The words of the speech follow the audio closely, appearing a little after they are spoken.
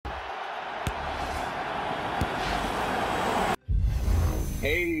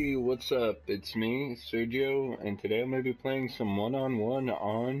Hey, what's up? It's me, Sergio, and today I'm going to be playing some one-on-one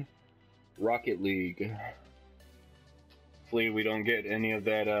on Rocket League. Hopefully we don't get any of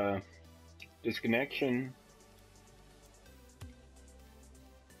that disconnection.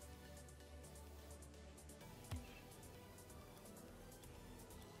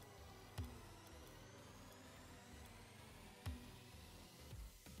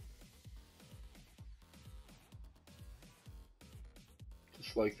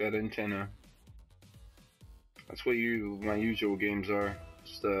 Just like that antenna. That's what my usual games are.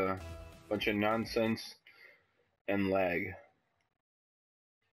 Just a bunch of nonsense and lag.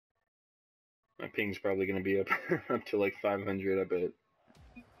 My ping's probably going to be up up to like 500, I bet.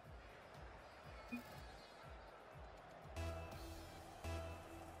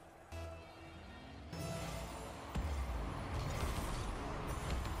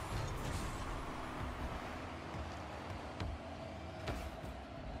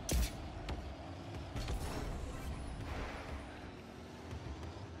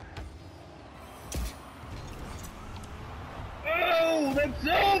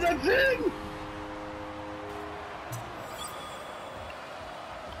 That's it!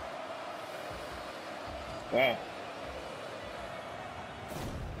 Wow.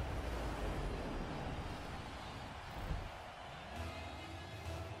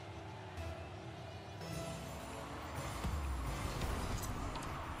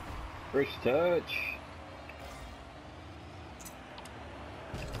 First touch.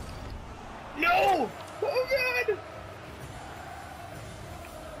 No! Oh God!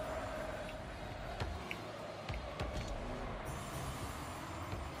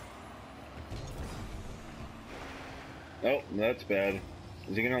 Oh, that's bad.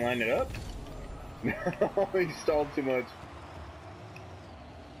 Is he gonna line it up? No, he stalled too much.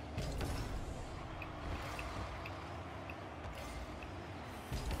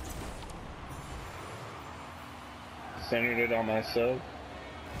 Centered it on myself.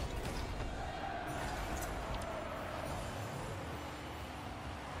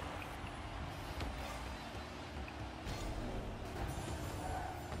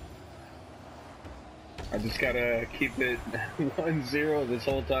 I just gotta keep it 1-0 this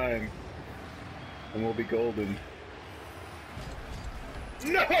whole time, and we'll be golden.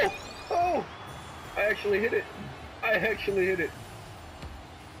 No! Oh! I actually hit it. I actually hit it.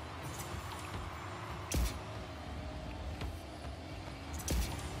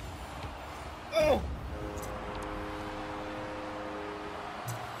 Oh!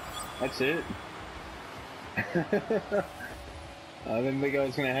 That's it. I didn't think I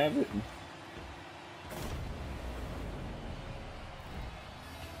was gonna have it.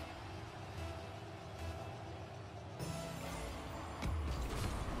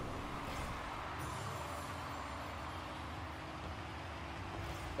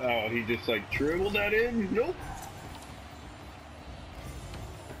 Oh, he just like dribbled that in? Nope.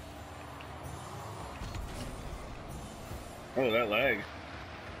 Oh, that lag.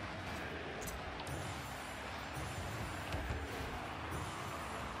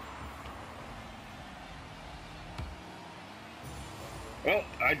 Well,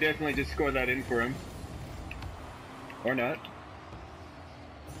 I definitely just scored that in for him. Or not.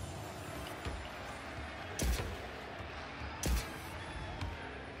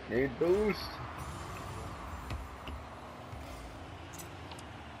 Need boost.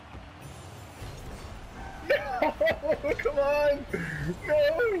 No! Come on!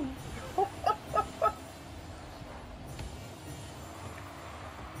 No!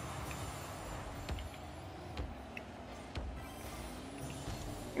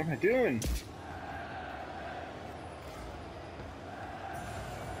 What am I doing?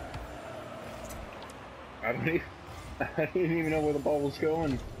 I didn't even know where the ball was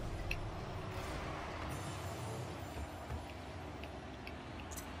going.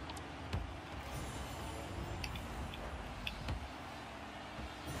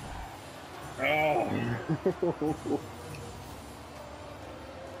 Oh.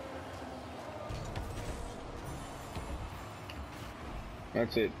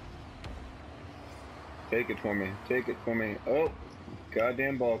 That's it. Take it for me. Take it for me. Oh,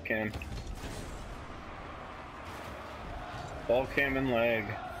 goddamn ball cam. Ball cam and lag.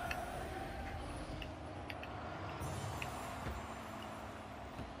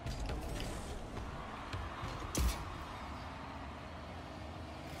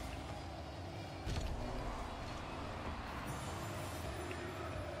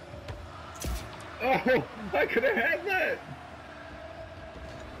 Oh, I could have had that.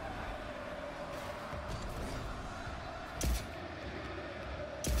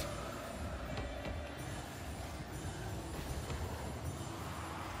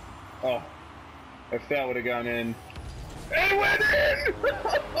 Oh, if that would have gone in. It went in!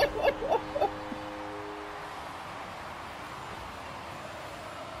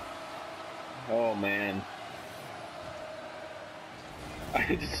 Oh man.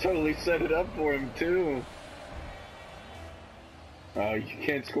 I just totally set it up for him too. You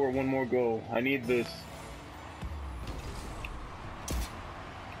can't score one more goal. I need this.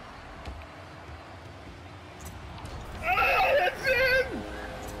 Oh, that's in!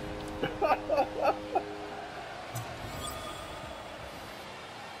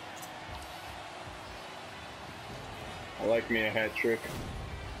 I like me a hat trick.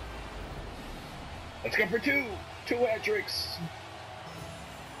 Let's go for two! Two hat tricks!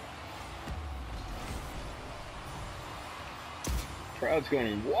 Crowd's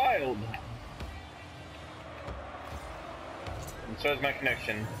going wild! And so is my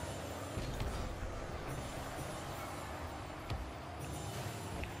connection.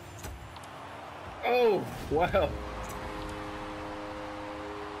 Oh, wow!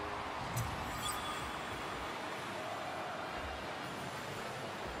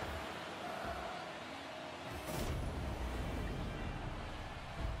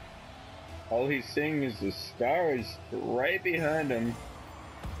 All he's seeing is the stars right behind him.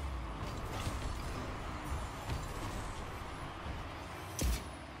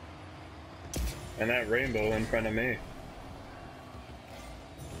 And that rainbow in front of me.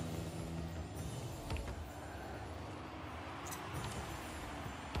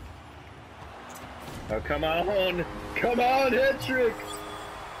 Oh, come on! Come on, head trick!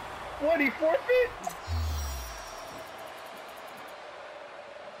 What, he forfeit?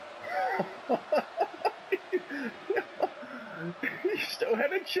 You still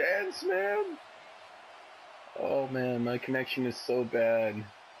had a chance, man. Oh man, my connection is so bad.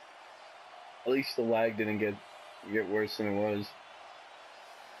 At least the lag didn't get worse than it was.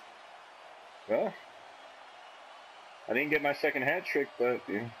 Well, I didn't get my second hat trick, but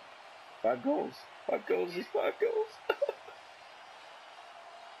yeah, 5 goals. 5 goals is 5 goals.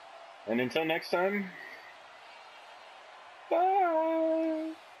 And until next time.